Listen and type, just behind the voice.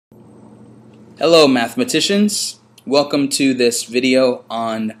Hello mathematicians, welcome to this video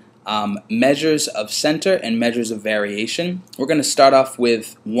on measures of center and measures of variation. We're going to start off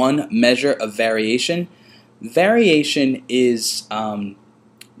with one measure of variation. Variation is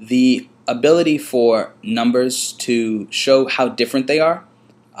the ability for numbers to show how different they are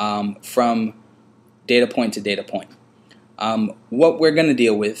from data point to data point. What we're going to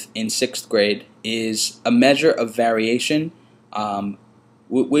deal with in 6th grade is a measure of variation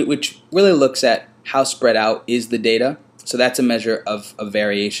which really looks at how spread out is the data. So that's a measure of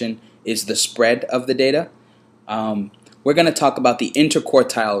variation, is the spread of the data. We're going to talk about the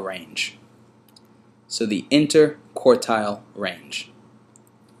interquartile range. So the interquartile range.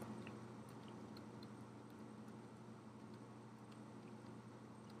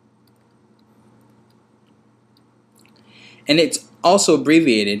 And it's also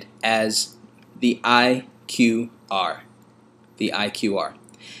abbreviated as the IQR. The IQR.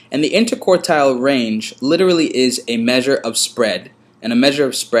 And the interquartile range literally is a measure of spread, and a measure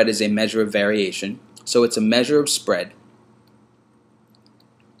of spread is a measure of variation. So it's a measure of spread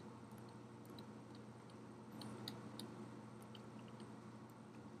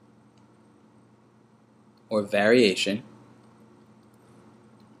or variation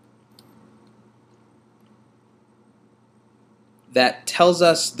that tells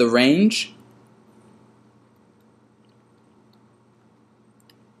us the range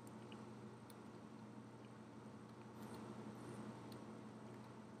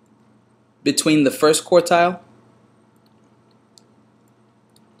between the first quartile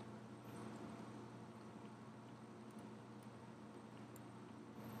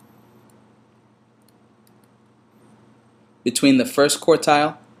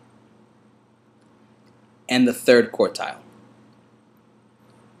and the third quartile.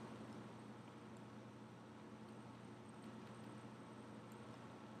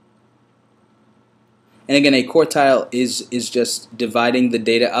 And again, a quartile is just dividing the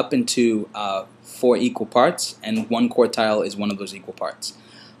data up into 4 equal parts, and one quartile is one of those equal parts.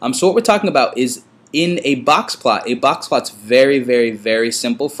 So what we're talking about is in a box plot. A box plot's very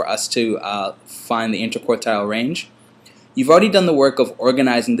simple for us to find the interquartile range. You've already done the work of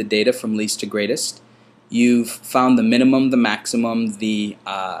organizing the data from least to greatest. You've found the minimum, the maximum, the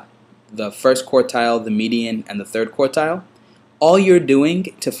first quartile, the median, and the third quartile. All you're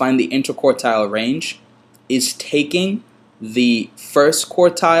doing to find the interquartile range is taking the first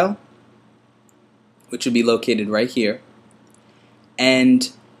quartile, which would be located right here,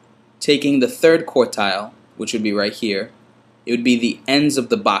 and taking the third quartile, which would be right here. It would be the ends of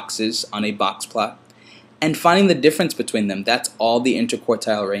the boxes on a box plot, and finding the difference between them. That's all the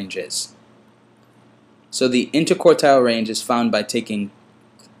interquartile range is. So the interquartile range is found by taking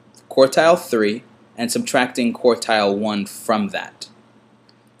quartile 3 and subtracting quartile 1 from that.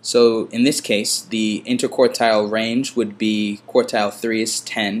 So in this case, the interquartile range would be quartile 3 is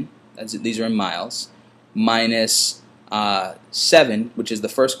 10, these are in miles, minus 7, which is the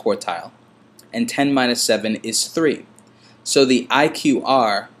first quartile, and 10 minus 7 is 3. So the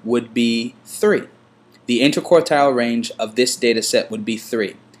IQR would be 3. The interquartile range of this data set would be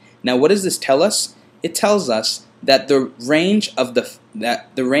 3. Now what does this tell us? It tells us that the range of the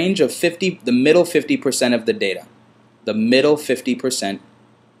middle 50% of the data, the middle 50%,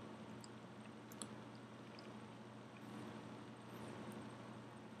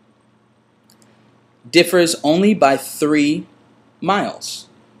 differs only by 3 miles,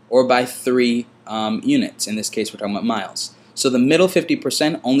 or by 3 units. In this case, we're talking about miles. So the middle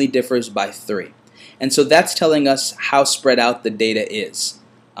 50% only differs by 3. And so that's telling us how spread out the data is.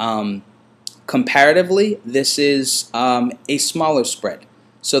 Comparatively, this is a smaller spread.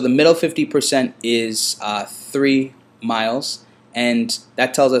 So the middle 50% is 3 miles, and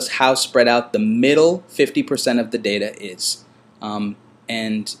that tells us how spread out the middle 50% of the data is.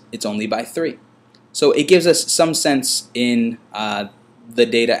 And it's only by 3. So it gives us some sense in the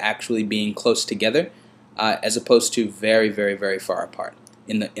data actually being close together, as opposed to very far apart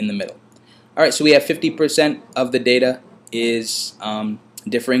in the middle. All right, so we have 50% of the data is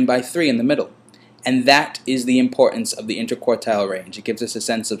differing by 3 in the middle, and that is the importance of the interquartile range. It gives us a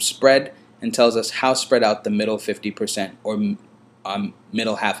sense of spread and tells us how spread out the middle 50% or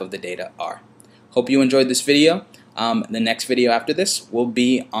middle half of the data are. Hope you enjoyed this video. The next video after this will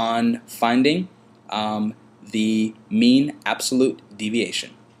be on finding the mean absolute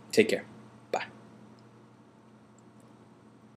deviation. Take care.